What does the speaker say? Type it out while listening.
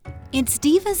It's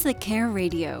Divas That Care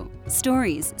Radio.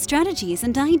 Stories, strategies,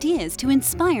 and ideas to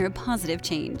inspire positive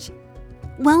change.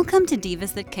 Welcome to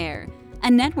Divas That Care,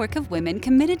 a network of women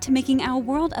committed to making our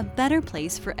world a better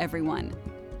place for everyone.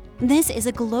 This is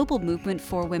a global movement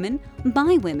for women,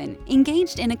 by women,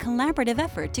 engaged in a collaborative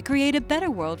effort to create a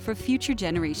better world for future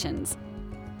generations.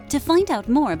 To find out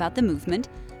more about the movement,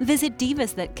 visit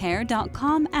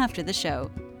divasthatcare.com after the show.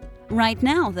 Right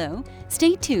now, though,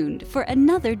 stay tuned for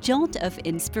another jolt of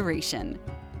inspiration.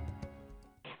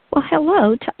 Well,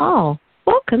 hello to all.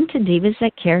 Welcome to Divas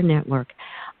That Care Network.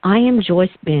 I am Joyce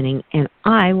Benning, and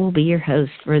I will be your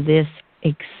host for this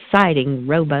exciting,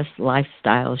 robust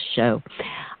lifestyle show.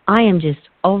 I am just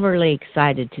overly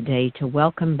excited today to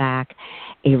welcome back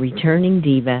a returning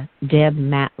diva, Deb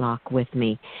Matlock, with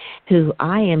me, who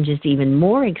I am just even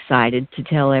more excited to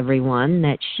tell everyone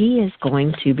that she is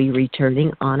going to be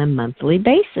returning on a monthly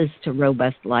basis to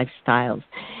Robust Lifestyles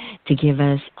to give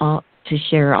us all, to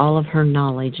share all of her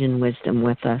knowledge and wisdom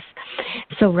with us.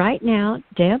 So right now,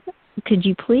 Deb, could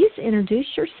you please introduce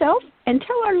yourself and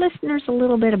tell our listeners a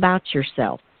little bit about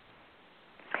yourself?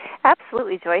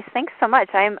 Absolutely, Joyce. Thanks so much.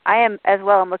 I am as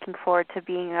well. I'm looking forward to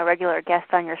being a regular guest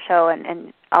on your show,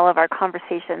 and all of our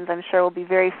conversations, I'm sure, will be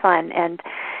very fun. And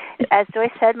as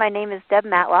Joyce said, my name is Deb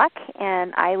Matlock,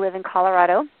 and I live in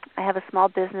Colorado. I have a small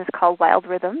business called Wild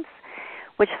Rhythms,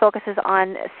 which focuses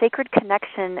on sacred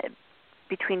connection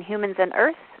between humans and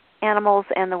earth, animals,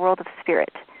 and the world of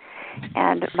spirit.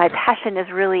 And my passion is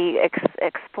really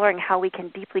exploring how we can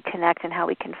deeply connect and how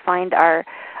we can find our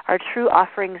true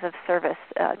offerings of service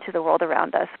to the world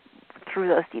around us through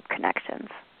those deep connections.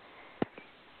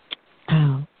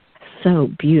 Oh,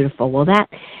 so beautiful. Well,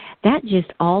 that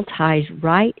just all ties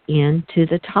right into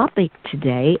the topic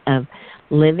today of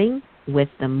living with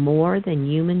the more than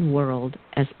human world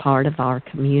as part of our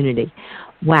community.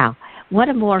 Wow, what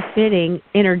a more fitting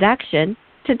introduction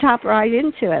to top right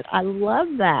into it. I love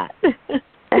that.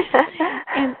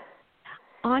 And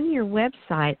on your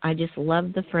website, I just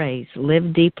love the phrase,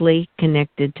 live deeply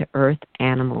connected to earth,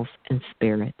 animals, and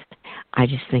spirit. I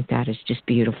just think that is just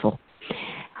beautiful.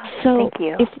 So thank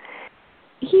you.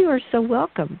 You are so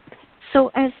welcome.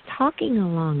 So as talking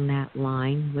along that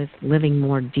line with living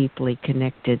more deeply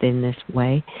connected in this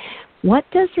way, what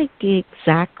does it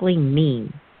exactly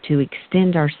mean to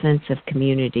extend our sense of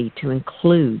community to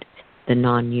include the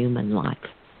non-human life?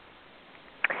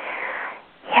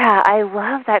 Yeah, I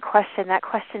love that question. That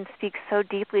question speaks so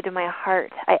deeply to my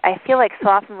heart. I feel like so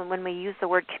often when we use the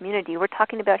word community, we're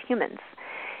talking about humans.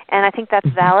 And I think that's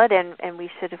valid, and we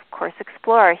should, of course,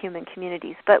 explore our human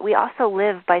communities. But we also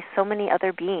live by so many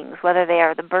other beings, whether they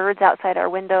are the birds outside our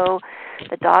window,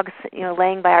 the dogs,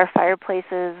 laying by our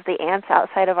fireplaces, the ants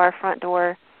outside of our front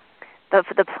door,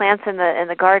 the plants in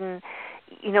the garden.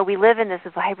 We live in this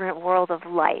vibrant world of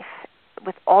life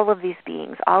with all of these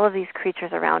beings, all of these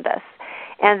creatures around us.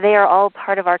 And they are all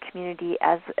part of our community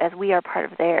as we are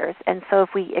part of theirs. And so if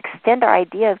we extend our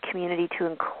idea of community to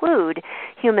include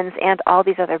humans and all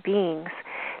these other beings,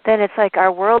 then it's like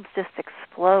our worlds just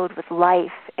explode with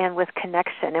life and with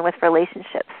connection and with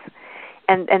relationships.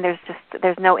 And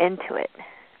there's no end to it.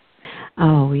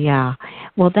 Oh, yeah.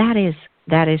 Well, that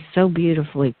is so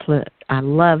beautifully put. I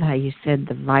love how you said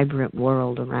the vibrant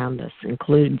world around us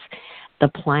includes the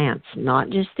plants,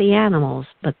 not just the animals,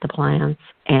 but the plants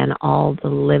and all the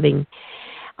living.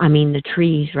 I mean, the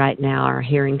trees right now are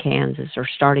here in Kansas are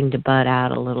starting to bud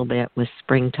out a little bit with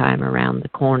springtime around the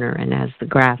corner, and as the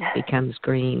grass becomes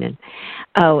green. And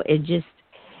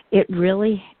it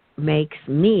really makes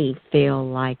me feel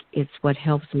like it's what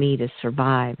helps me to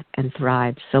survive and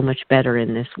thrive so much better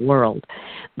in this world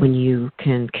when you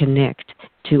can connect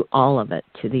to all of it,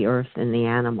 to the earth and the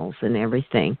animals and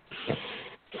everything.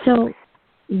 So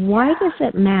why does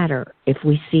it matter if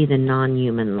we see the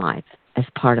non-human life as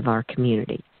part of our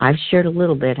community? I've shared a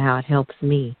little bit how it helps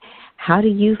me. How do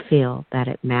you feel that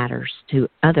it matters to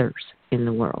others in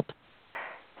the world?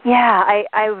 Yeah,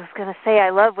 I was going to say I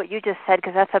love what you just said,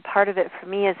 because that's a part of it for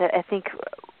me. Is that I think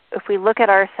if we look at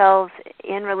ourselves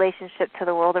in relationship to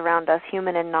the world around us,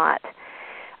 human and not,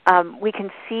 we can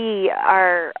see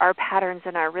our patterns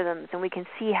and our rhythms, and we can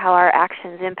see how our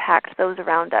actions impact those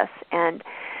around us, and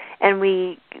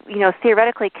we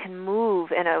theoretically can move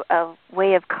in a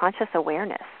way of conscious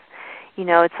awareness.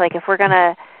 It's like if we're going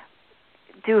to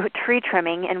do tree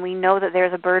trimming and we know that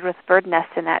there's a bird with bird nest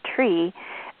in that tree,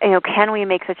 can we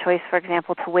make the choice, for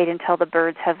example, to wait until the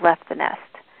birds have left the nest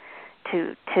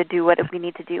to do what we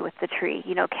need to do with the tree?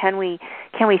 Can we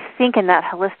think in that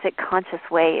holistic, conscious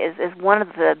way is one of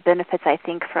the benefits, I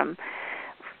think, from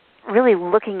really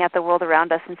looking at the world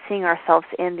around us and seeing ourselves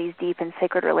in these deep and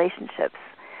sacred relationships.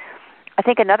 I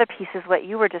think another piece is what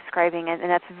you were describing, and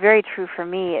that's very true for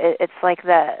me. It's like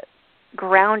the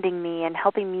grounding me and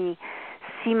helping me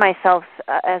see myself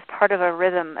as part of a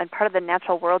rhythm and part of the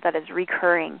natural world that is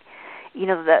recurring. You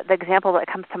know, the example that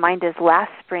comes to mind is last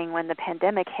spring when the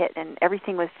pandemic hit and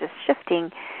everything was just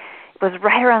shifting. It was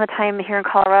right around the time here in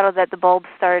Colorado that the bulbs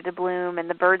started to bloom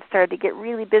and the birds started to get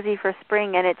really busy for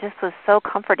spring, and it just was so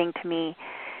comforting to me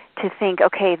to think,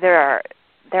 okay, there are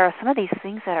some of these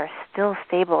things that are still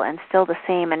stable and still the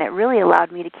same, and it really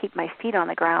allowed me to keep my feet on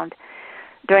the ground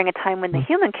during a time when the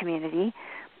human community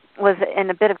was in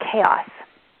a bit of chaos.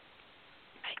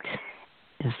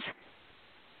 Yes.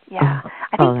 Yeah.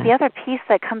 I think the other piece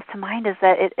that comes to mind is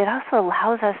that it also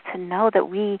allows us to know that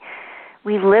we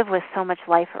live with so much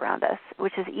life around us,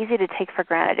 which is easy to take for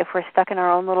granted if we're stuck in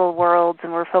our own little worlds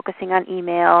and we're focusing on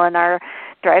email and our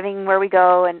driving where we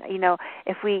go. And, you know,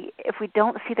 if we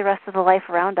don't see the rest of the life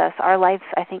around us, our lives,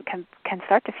 I think, can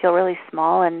start to feel really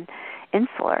small and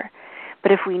insular.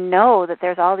 But if we know that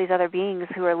there's all these other beings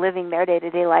who are living their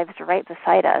day-to-day lives right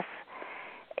beside us,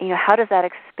 you know, how does that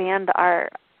expand our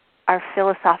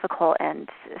philosophical and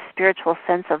spiritual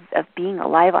sense of being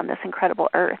alive on this incredible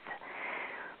earth?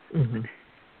 Mm-hmm.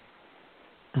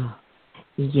 Oh,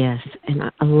 yes, and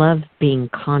I love being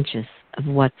conscious of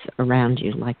what's around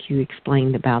you, like you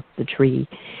explained about the tree.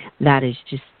 That is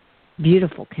just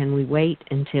beautiful. Can we wait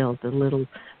until the little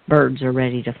birds are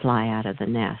ready to fly out of the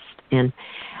nest? And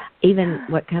even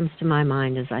what comes to my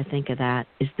mind as I think of that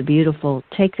is the beautiful,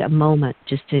 take a moment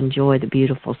just to enjoy the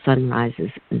beautiful sunrises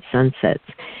and sunsets.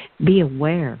 Be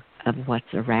aware of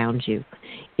what's around you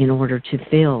in order to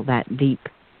feel that deep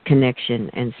connection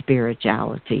and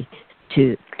spirituality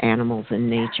to animals and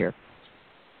nature.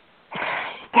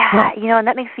 Yeah, you know, and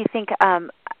that makes me think,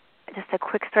 just a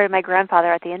quick story of my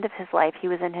grandfather. At the end of his life, he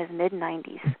was in his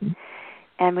mid-90s,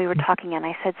 and we were talking, and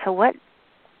I said, so what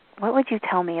would you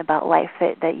tell me about life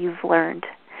that you've learned?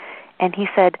 And he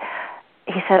said,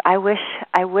 I wish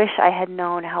I had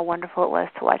known how wonderful it was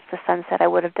to watch the sunset. I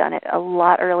would have done it a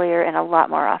lot earlier and a lot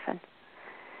more often.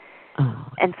 Oh.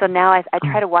 And so now I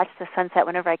try to watch the sunset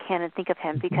whenever I can and think of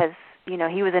him because, you know,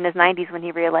 he was in his 90s when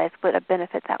he realized what a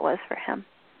benefit that was for him.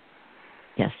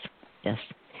 Yes, yes.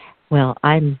 Well,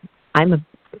 I'm a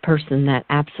person that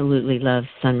absolutely loves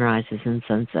sunrises and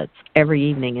sunsets. Every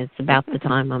evening, it's about the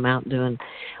time I'm out doing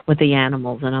with the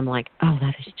animals, and I'm like, oh,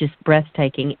 that is just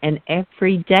breathtaking. And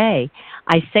every day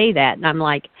I say that, and I'm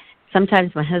like,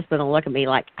 sometimes my husband will look at me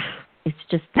like, it's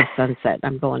just the sunset.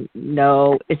 I'm going,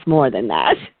 no, it's more than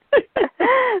that.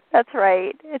 That's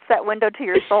right. It's that window to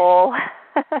your soul.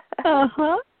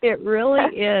 Uh-huh. It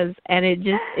really is, and it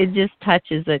just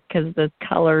touches it because the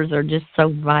colors are just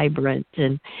so vibrant,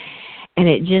 and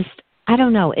it just, I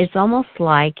don't know, it's almost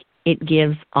like it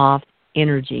gives off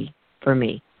energy for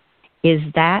me. Is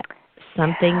that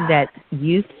something that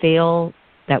you feel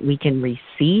that we can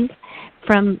receive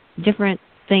from different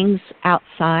things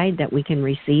outside, that we can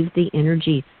receive the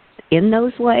energy in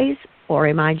those ways, or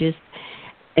am I just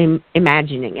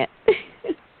imagining it?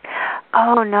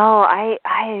 Oh, no,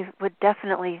 I would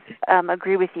definitely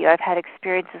agree with you. I've had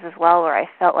experiences as well where I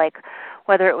felt like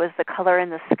whether it was the color in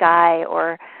the sky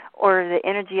or the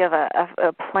energy of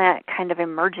a plant kind of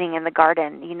emerging in the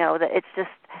garden, you know, that it's just,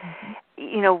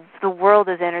 you know, the world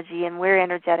is energy and we're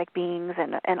energetic beings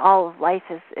and all of life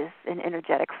is an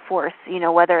energetic force, you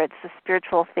know, whether it's a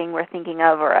spiritual thing we're thinking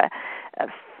of or a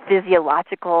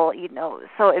physiological, you know,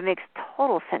 so it makes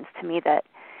total sense to me that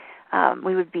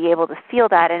we would be able to feel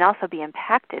that and also be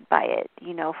impacted by it.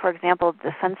 You know, for example,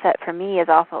 the sunset for me is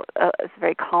also is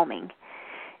very calming,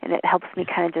 and it helps me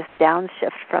kind of just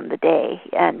downshift from the day.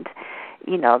 And,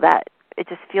 you know, that it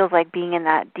just feels like being in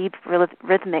that deep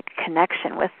rhythmic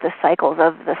connection with the cycles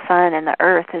of the sun and the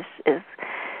earth is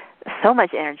so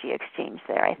much energy exchange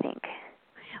there, I think.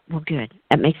 Well, good.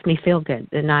 That makes me feel good,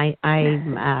 and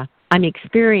I'm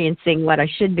experiencing what I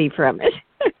should be from it.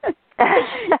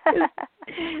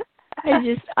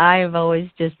 I've always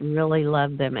just really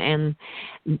loved them, and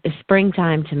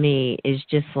springtime to me is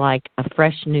just like a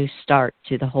fresh new start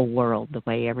to the whole world, the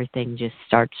way everything just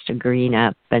starts to green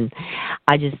up, and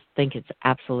I just think it's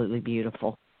absolutely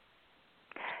beautiful.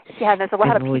 Yeah, there's a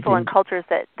lot of people and cultures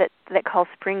that call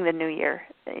spring the new year,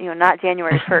 you know, not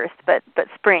January 1st, but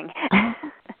spring.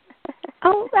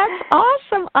 Oh, that's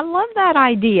awesome. I love that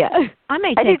idea. I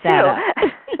may take that up.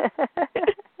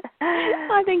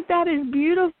 I think that is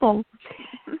beautiful.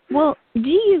 Well, do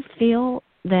you feel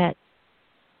that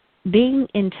being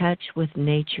in touch with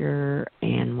nature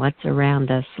and what's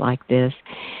around us like this,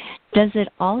 does it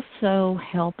also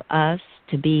help us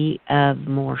to be of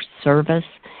more service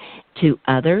to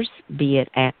others, be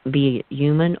it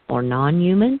human or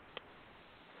non-human?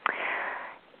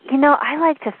 I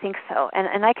like to think so.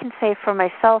 And I can say for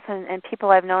myself and people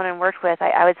I've known and worked with,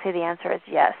 I would say the answer is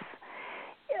yes.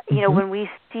 When we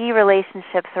see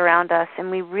relationships around us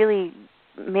and we really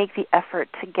make the effort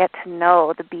to get to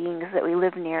know the beings that we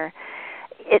live near,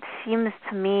 it seems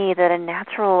to me that a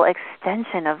natural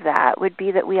extension of that would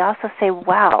be that we also say,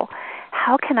 wow,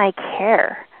 how can I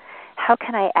care? How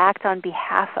can I act on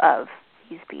behalf of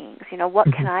these beings?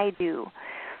 What can I do?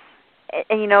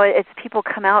 And, it's people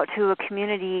come out to a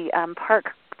community park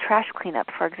trash cleanup,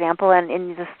 for example, and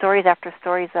in the stories after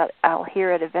stories that I'll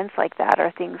hear at events like that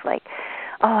are things like,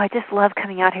 oh, I just love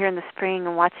coming out here in the spring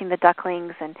and watching the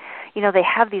ducklings. And, they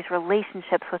have these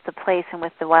relationships with the place and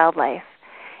with the wildlife.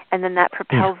 And then that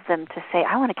propels them to say,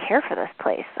 I want to care for this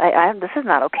place. This is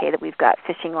not okay that we've got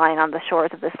fishing line on the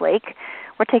shores of this lake.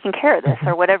 We're taking care of this,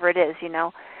 or whatever it is,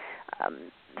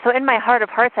 So in my heart of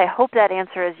hearts, I hope that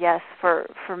answer is yes for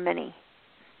many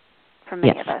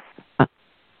of us.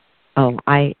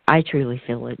 I truly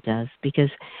feel it does, because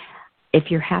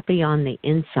if you're happy on the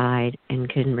inside and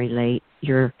can relate,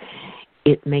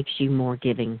 it makes you more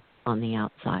giving on the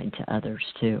outside to others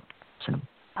too. So.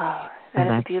 Oh, that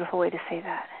is a beautiful way to say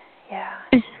that.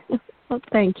 Yeah. Well,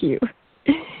 thank you.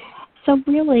 So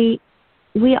really,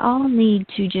 we all need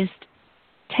to just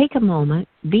take a moment,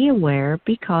 be aware,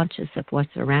 be conscious of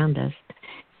what's around us,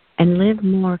 and live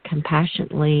more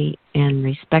compassionately and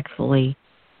respectfully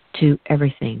to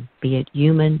everything, be it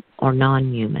human or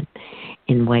non-human,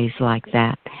 in ways like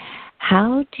that.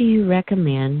 How do you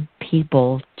recommend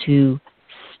people to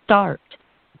start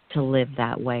to live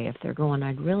that way? If they're going,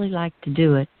 I'd really like to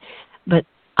do it, but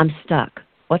I'm stuck.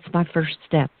 What's my first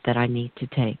step that I need to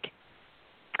take?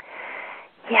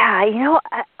 Yeah,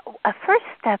 a first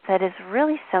step that is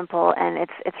really simple, and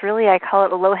it's really, I call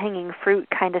it a low-hanging fruit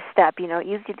kind of step,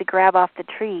 easy to grab off the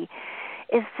tree,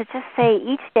 is to just say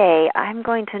each day I'm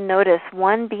going to notice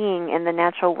one being in the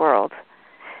natural world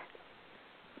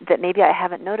that maybe I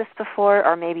haven't noticed before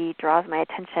or maybe draws my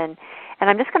attention. And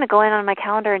I'm just going to go in on my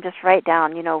calendar and just write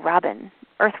down, robin,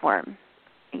 earthworm,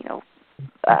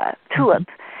 tulip,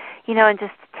 and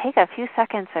just take a few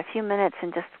seconds, a few minutes,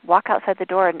 and just walk outside the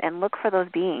door and look for those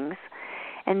beings.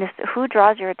 And just who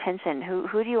draws your attention?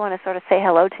 Who do you want to sort of say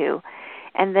hello to?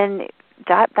 And then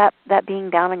jot that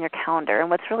being down on your calendar. And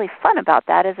what's really fun about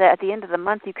that is that at the end of the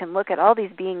month you can look at all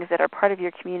these beings that are part of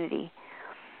your community.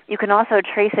 You can also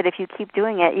trace it, if you keep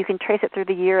doing it, you can trace it through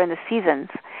the year and the seasons.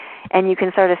 And you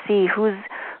can sort of see who's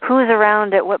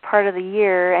around at what part of the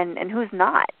year and who's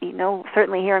not.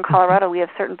 Certainly here in Colorado we have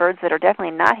certain birds that are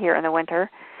definitely not here in the winter,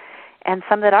 and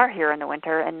some that are here in the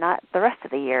winter and not the rest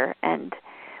of the year. And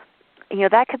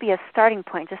that could be a starting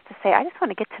point, just to say, I just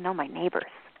want to get to know my neighbors.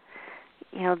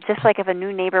 Just like if a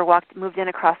new neighbor moved in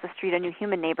across the street, a new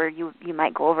human neighbor, you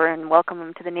might go over and welcome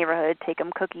them to the neighborhood, take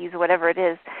them cookies, whatever it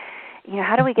is.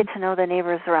 How do we get to know the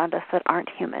neighbors around us that aren't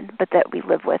human, but that we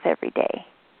live with every day?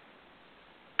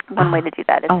 One way to do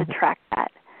that is to track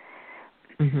that.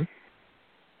 Mm-hmm.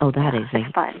 Oh, that is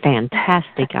a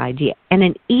fantastic idea, and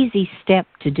an easy step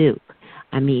to do.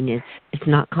 I mean, it's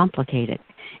not complicated.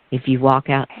 If you walk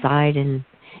outside and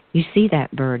you see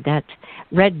that bird,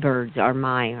 redbirds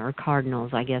or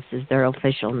cardinals, I guess is their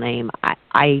official name.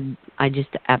 I just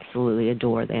absolutely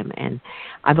adore them, and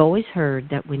I've always heard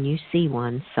that when you see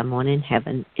one, someone in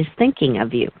heaven is thinking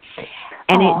of you,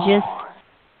 and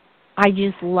I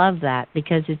just love that,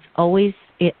 because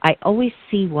I always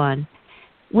see one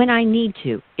when I need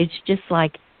to. It's just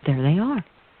like, there they are.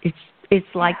 It's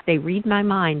like they read my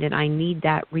mind, and I need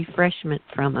that refreshment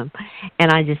from them. And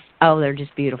they're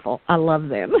just beautiful. I love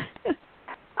them.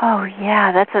 Oh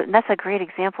yeah, that's a great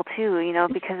example too.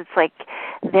 Because it's like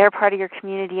they're part of your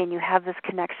community, and you have this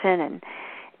connection, and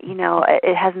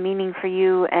it has meaning for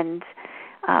you. And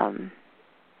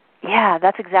yeah,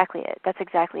 that's exactly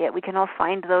it. We can all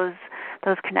find those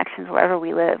connections wherever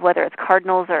we live, whether it's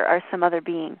cardinals or some other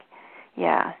being.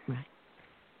 Yeah. Right.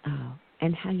 Oh.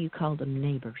 And how you call them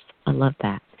neighbors. I love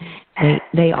that.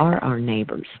 They are our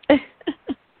neighbors.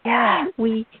 Yeah.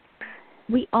 We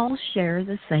all share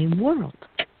the same world.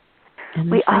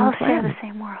 We all share the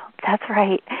same world. That's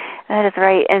right. That is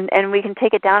right. And we can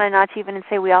take it down a notch even and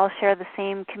say we all share the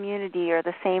same community or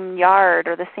the same yard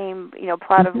or the same,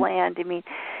 plot of land. I mean,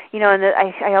 and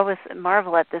I always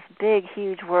marvel at this big,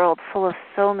 huge world full of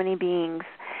so many beings.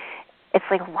 It's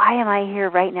like, why am I here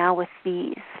right now with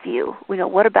these few?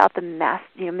 What about the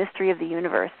mystery of the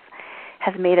universe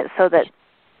has made it so that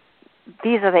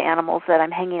these are the animals that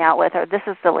I'm hanging out with, or this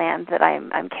is the land that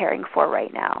I'm caring for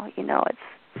right now?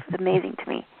 It's amazing to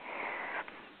me.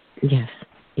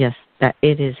 Yes, that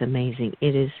it is amazing.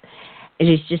 It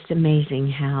is just amazing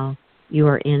how you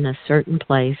are in a certain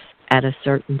place at a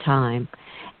certain time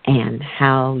and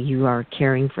how you are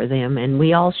caring for them. And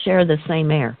we all share the same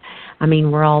air. I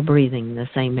mean, we're all breathing the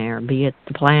same air, be it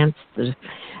the plants,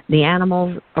 the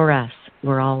animals, or us.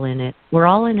 We're all in it. We're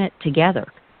all in it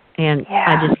together. And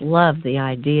I just love the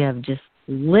idea of just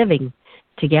living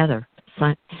together,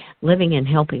 living and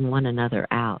helping one another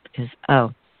out. Because,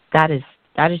 that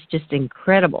is just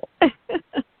incredible.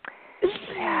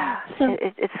 Yeah, so,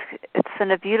 it's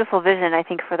a beautiful vision, I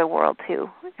think, for the world too.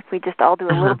 If we just all do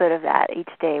a little bit of that each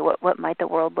day, what might the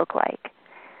world look like?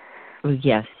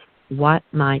 Yes, what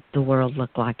might the world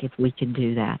look like if we could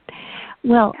do that?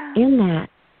 Well, in that,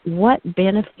 what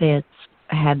benefits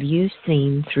have you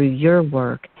seen through your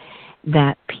work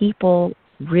that people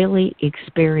really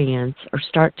experience or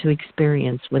start to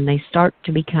experience when they start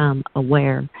to become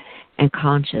aware and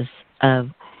conscious of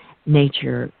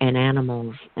nature and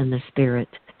animals and the spirit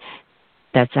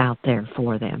that's out there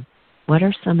for them? What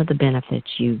are some of the benefits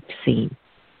you've seen?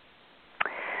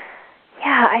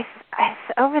 Yeah,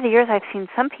 over the years I've seen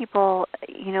some people,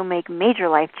 make major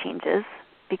life changes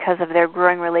because of their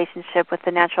growing relationship with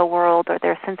the natural world or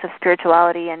their sense of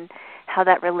spirituality and how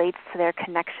that relates to their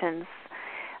connections.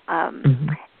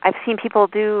 I've seen people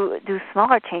do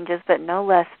smaller changes, but no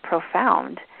less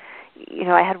profound.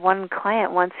 I had one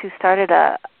client once who started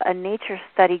a nature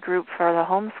study group for the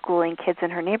homeschooling kids in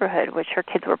her neighborhood, which her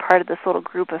kids were part of this little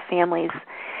group of families,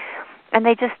 and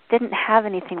they just didn't have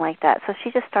anything like that. So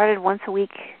she just started once a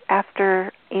week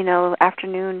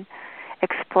afternoon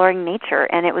exploring nature,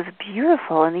 and it was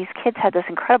beautiful, and these kids had this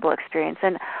incredible experience,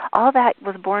 and all that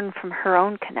was born from her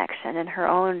own connection and her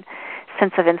own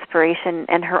sense of inspiration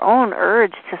and her own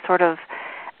urge to sort of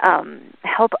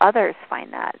help others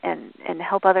find that and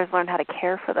help others learn how to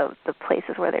care for the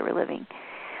places where they were living.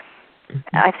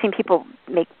 I've seen people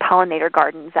make pollinator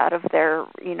gardens out of their,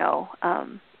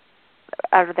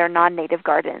 out of their non-native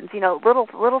gardens.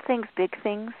 Little things, big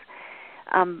things.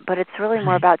 But it's really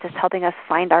more about just helping us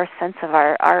find our sense of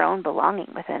our own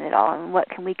belonging within it all and what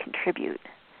can we contribute.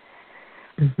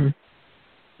 Mm-hmm.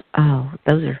 Oh,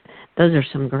 those are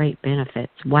some great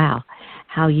benefits. Wow,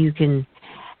 how you can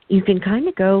kind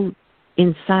of go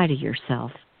inside of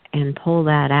yourself and pull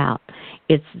that out.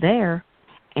 It's there,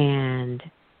 and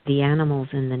the animals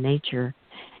and the nature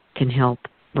can help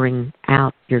bring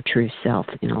out your true self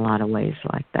in a lot of ways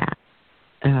like that.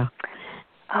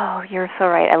 Oh, you're so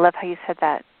right. I love how you said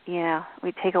that. Yeah,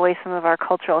 we take away some of our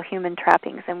cultural human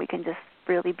trappings and we can just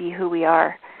really be who we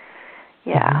are.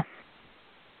 Yeah.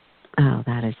 Oh,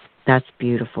 that's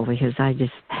beautiful, because I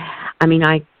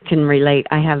can relate.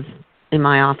 I have, in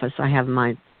my office, I have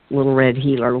my little red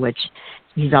healer, which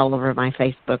he's all over my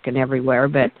Facebook and everywhere,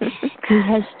 but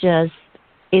it's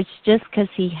just because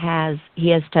he has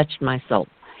touched my soul.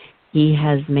 He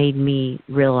has made me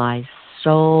realize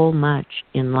so much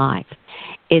in life.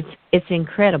 It's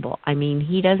incredible. I mean,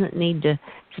 he doesn't need to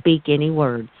speak any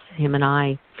words. Him and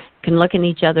I can look in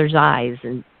each other's eyes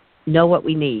and know what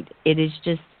we need.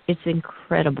 It's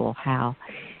incredible how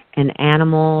an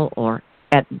animal, or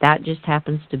that just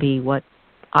happens to be what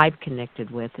I've connected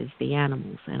with, is the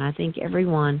animals. And I think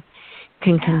everyone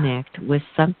can connect with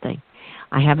something.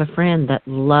 I have a friend that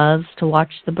loves to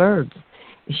watch the birds.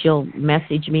 She'll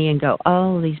message me and go,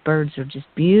 "Oh, these birds are just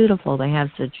beautiful. They have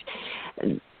such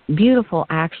beautiful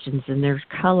actions and there's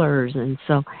colors." And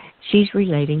so she's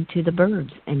relating to the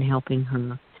birds and helping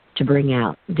her to bring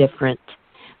out different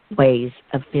ways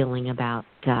of feeling about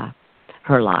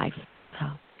her life. So.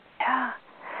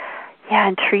 Yeah,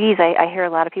 and trees. I hear a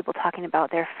lot of people talking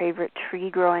about their favorite tree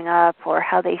growing up or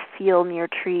how they feel near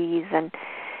trees, and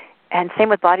same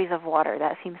with bodies of water.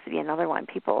 That seems to be another one.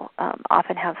 People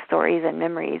often have stories and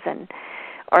memories,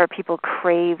 or people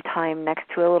crave time next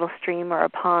to a little stream or a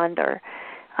pond, or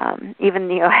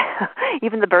even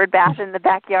even the bird bath in the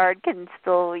backyard can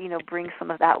still bring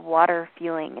some of that water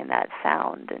feeling and that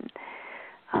sound. And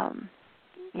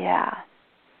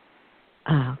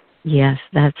yes,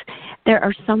 there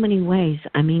are so many ways.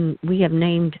 I mean, we have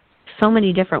named so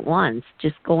many different ones,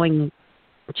 just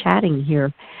chatting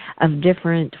here, of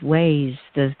different ways: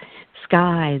 the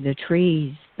sky, the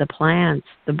trees, the plants,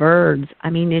 the birds. I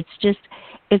mean,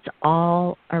 it's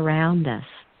all around us.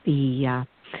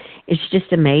 It's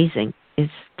just amazing.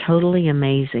 It's totally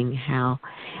amazing how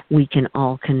we can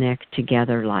all connect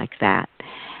together like that.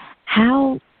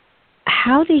 How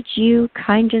did you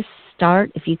kind of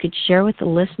start, if you could share with the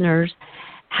listeners,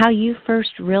 how you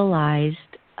first realized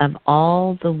of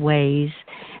all the ways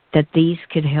that these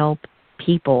could help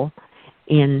people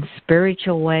in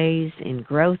spiritual ways, in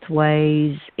growth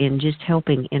ways, in just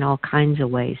helping in all kinds of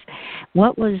ways?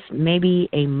 What was maybe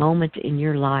a moment in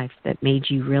your life that made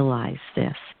you realize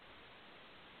this?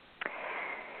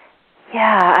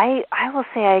 Yeah, I will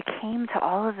say I came to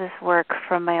all of this work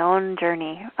from my own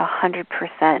journey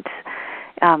 100%.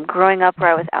 Growing up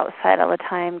where I was outside all the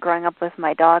time, growing up with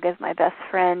my dog as my best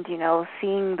friend,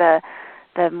 seeing the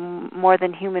more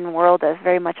than human world as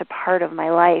very much a part of my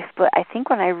life. But I think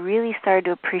when I really started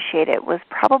to appreciate it was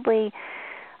probably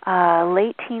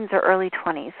late teens or early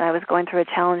 20s. I was going through a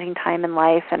challenging time in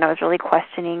life, and I was really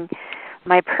questioning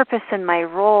my purpose and my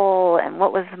role and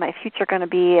what was my future going to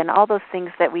be and all those things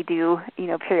that we do,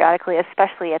 periodically,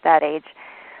 especially at that age.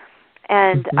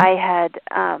 And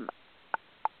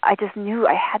I just knew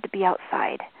I had to be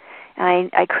outside.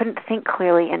 And I couldn't think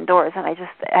clearly indoors, and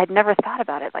I'd never thought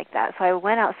about it like that. So I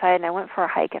went outside and I went for a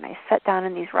hike, and I sat down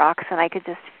in these rocks, and I could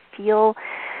just feel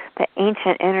the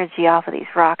ancient energy off of these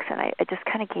rocks, and it just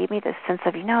kind of gave me this sense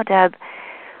of, Deb,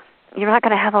 you're not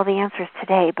going to have all the answers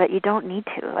today, but you don't need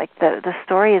to. Like, the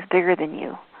story is bigger than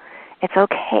you. It's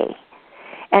okay.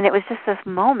 And it was just this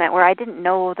moment where I didn't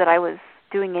know that I was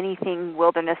doing anything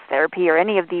wilderness therapy or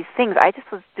any of these things. I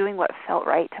just was doing what felt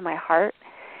right to my heart,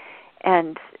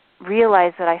 and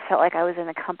realized that I felt like I was in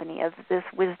the company of this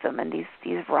wisdom and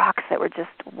these rocks that were just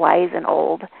wise and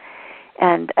old.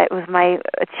 And it was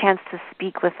a chance to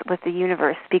speak with the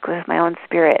universe, speak with my own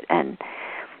spirit. And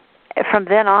from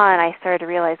then on, I started to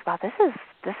realize, wow, this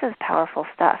is powerful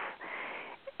stuff.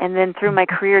 And then through my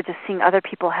career, just seeing other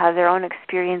people have their own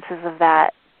experiences of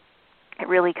that, it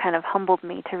really kind of humbled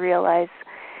me to realize,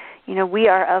 we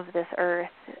are of this earth,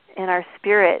 and our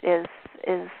spirit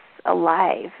is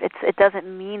alive. It doesn't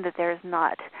mean that there's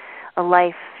not a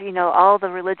life. All the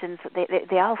religions,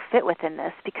 they all fit within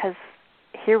this, because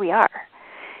here we are.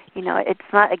 It's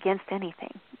not against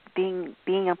anything.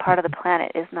 Being a part of the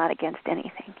planet is not against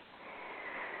anything.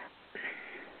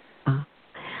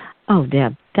 Oh,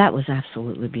 Deb, that was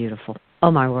absolutely beautiful.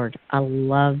 Oh, my word. I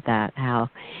love that, how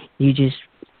you just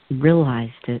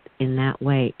realized it in that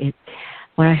way.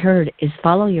 What I heard is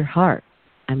follow your heart.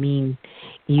 I mean,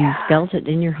 you felt it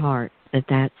in your heart that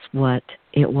that's what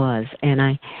it was. And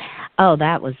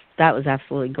that was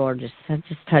absolutely gorgeous. That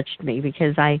just touched me,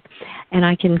 because I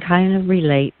can kind of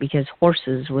relate, because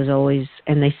horses was always,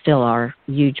 and they still are,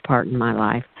 a huge part in my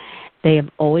life. They have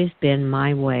always been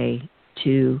my way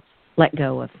to let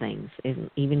go of things. And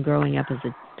even growing up as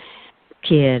a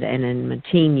kid and in my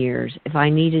teen years, if I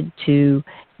needed to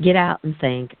get out and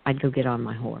think, I'd go get on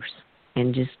my horse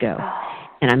and just go.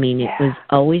 And I mean, it was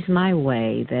always my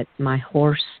way that my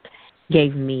horse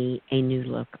gave me a new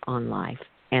look on life.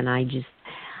 And I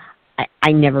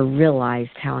never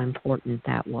realized how important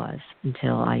that was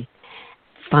until I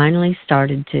finally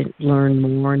started to learn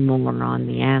more and more on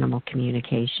the animal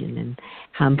communication and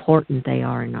how important they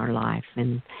are in our life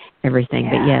and everything.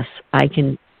 But yes, I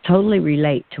can totally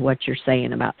relate to what you're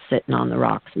saying about sitting on the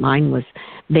rocks. Mine was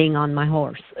being on my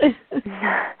horse.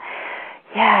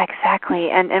 Yeah, exactly.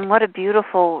 And what a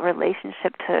beautiful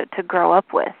relationship to grow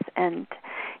up with. And,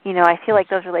 I feel like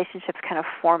those relationships kind of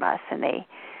form us, and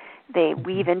they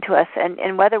weave into us.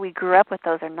 And whether we grew up with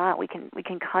those or not, we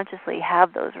can consciously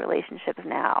have those relationships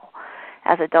now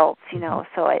as adults,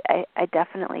 So I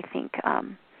definitely think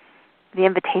the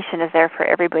invitation is there for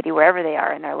everybody wherever they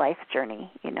are in their life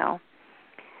journey,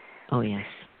 Oh, yes.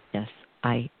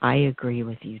 I agree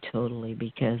with you totally,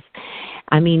 because,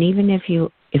 I mean, even if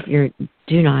you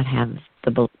do not have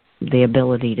the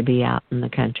ability to be out in the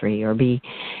country or be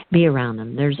around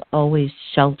them, there's always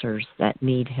shelters that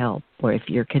need help. Or if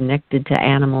you're connected to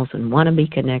animals and want to be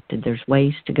connected, there's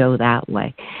ways to go that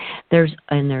way. There's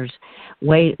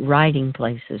riding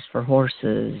places for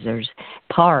horses. There's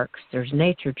parks. There's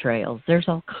nature trails. There's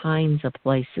all kinds of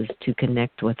places to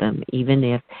connect with them, even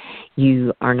if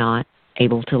you are not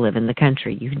able to live in the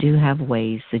country. You do have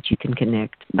ways that you can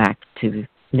connect back to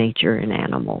nature and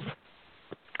animals.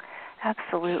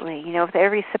 Absolutely. With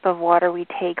every sip of water we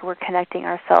take, we're connecting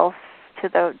ourselves to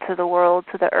the world,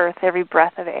 to the earth, every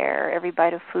breath of air, every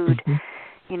bite of food.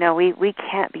 Mm-hmm. We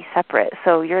can't be separate.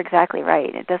 So you're exactly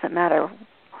right. It doesn't matter.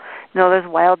 There's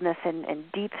wildness in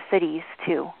deep cities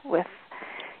too, with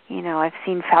I've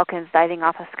seen falcons diving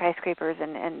off of skyscrapers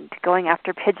and going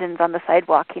after pigeons on the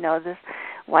sidewalk. This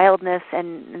wildness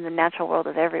and the natural world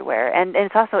is everywhere, and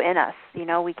it's also in us. We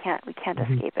can't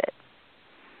mm-hmm. escape it.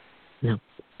 No.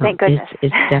 Thank goodness.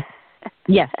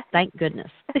 Yes, thank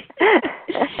goodness.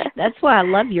 That's why I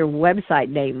love your website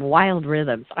name, Wild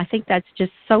Rhythms. I think that's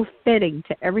just so fitting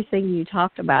to everything you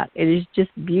talked about. It is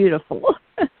just beautiful.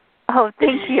 Oh,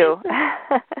 thank you.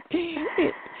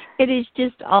 It is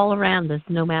just all around us,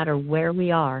 no matter where we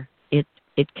are.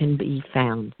 It can be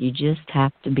found. You just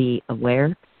have to be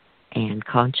aware and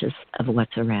conscious of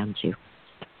what's around you.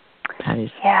 That is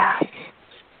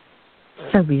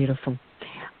so beautiful.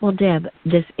 Well, Deb,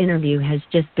 this interview has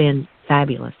just been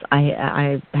fabulous.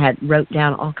 I had wrote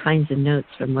down all kinds of notes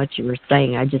from what you were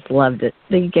saying. I just loved it.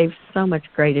 You gave so much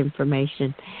great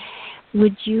information.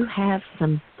 Would you have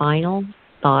some final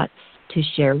thoughts to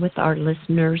share with our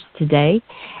listeners today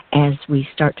as we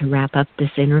start to wrap up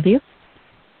this interview?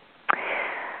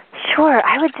 Sure.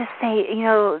 I would just say,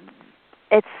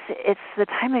 it's the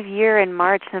time of year in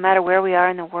March, no matter where we are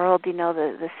in the world,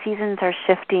 the seasons are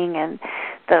shifting and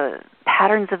the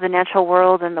patterns of the natural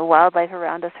world and the wildlife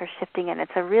around us are shifting, and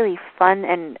it's a really fun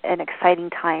and exciting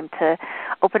time to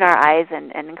open our eyes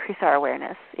and increase our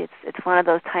awareness. It's one of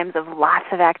those times of lots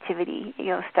of activity,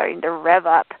 starting to rev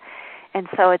up. And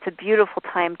so it's a beautiful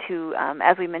time to,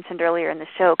 as we mentioned earlier in the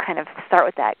show, kind of start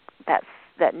with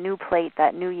that new plate,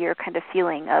 that new year kind of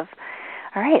feeling of,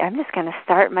 all right, I'm just going to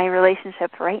start my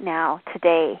relationship right now,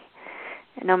 today,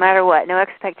 no matter what, no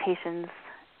expectations.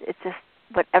 It's just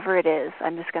whatever it is,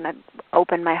 I'm just going to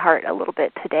open my heart a little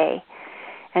bit today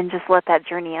and just let that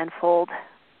journey unfold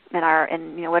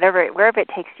wherever it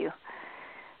takes you.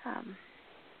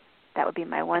 That would be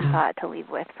my one thought to leave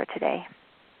with for today.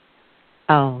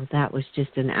 Oh, that was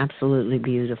just an absolutely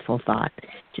beautiful thought.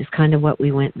 Just kind of what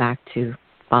we went back to.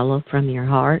 Follow from your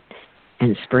heart,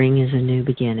 and spring is a new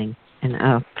beginning. And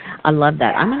I love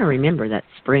that. I'm going to remember that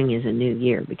spring is a new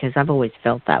year because I've always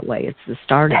felt that way. It's the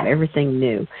start of everything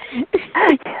new.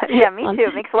 Yeah, me too.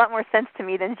 It makes a lot more sense to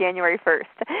me than January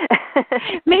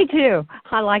 1st. Me too.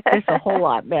 I like this a whole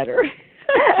lot better.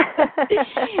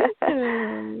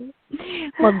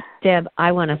 Well, Deb,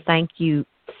 I want to thank you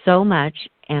so much,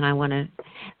 and I want to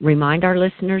remind our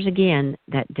listeners again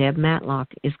that Deb Matlock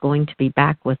is going to be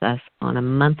back with us on a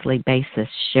monthly basis,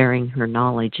 sharing her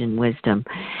knowledge and wisdom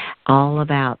all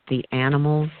about the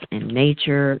animals and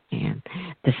nature and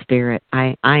the spirit.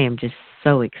 I am just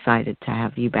so excited to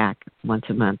have you back once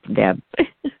a month, Deb.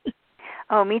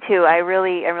 Oh, me too. I'm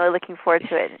really looking forward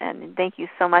to it, and thank you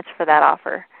so much for that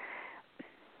offer.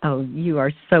 Oh, you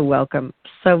are so welcome,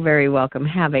 so very welcome.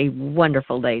 Have a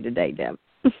wonderful day today, Deb.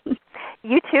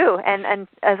 You too, and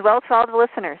as well to all the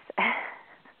listeners.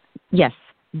 Yes,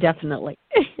 definitely.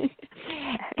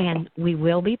 And we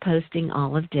will be posting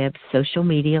all of Deb's social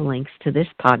media links to this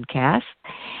podcast.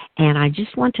 And I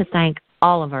just want to thank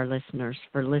all of our listeners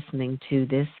for listening to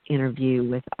this interview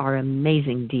with our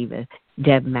amazing diva,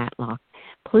 Deb Matlock.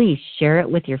 Please share it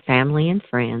with your family and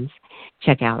friends.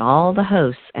 Check out all the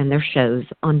hosts and their shows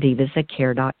on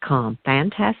divasthatcare.com.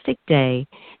 Fantastic day.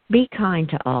 Be kind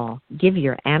to all. Give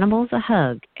your animals a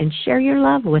hug and share your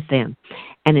love with them.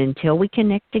 And until we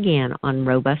connect again on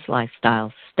Robust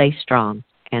Lifestyles, stay strong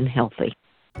and healthy.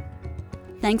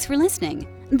 Thanks for listening.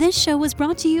 This show was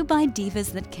brought to you by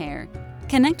Divas That Care.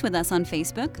 Connect with us on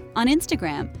Facebook, on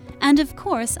Instagram, and of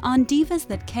course on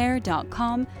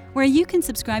divasthatcare.com, where you can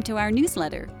subscribe to our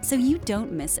newsletter so you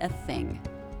don't miss a thing.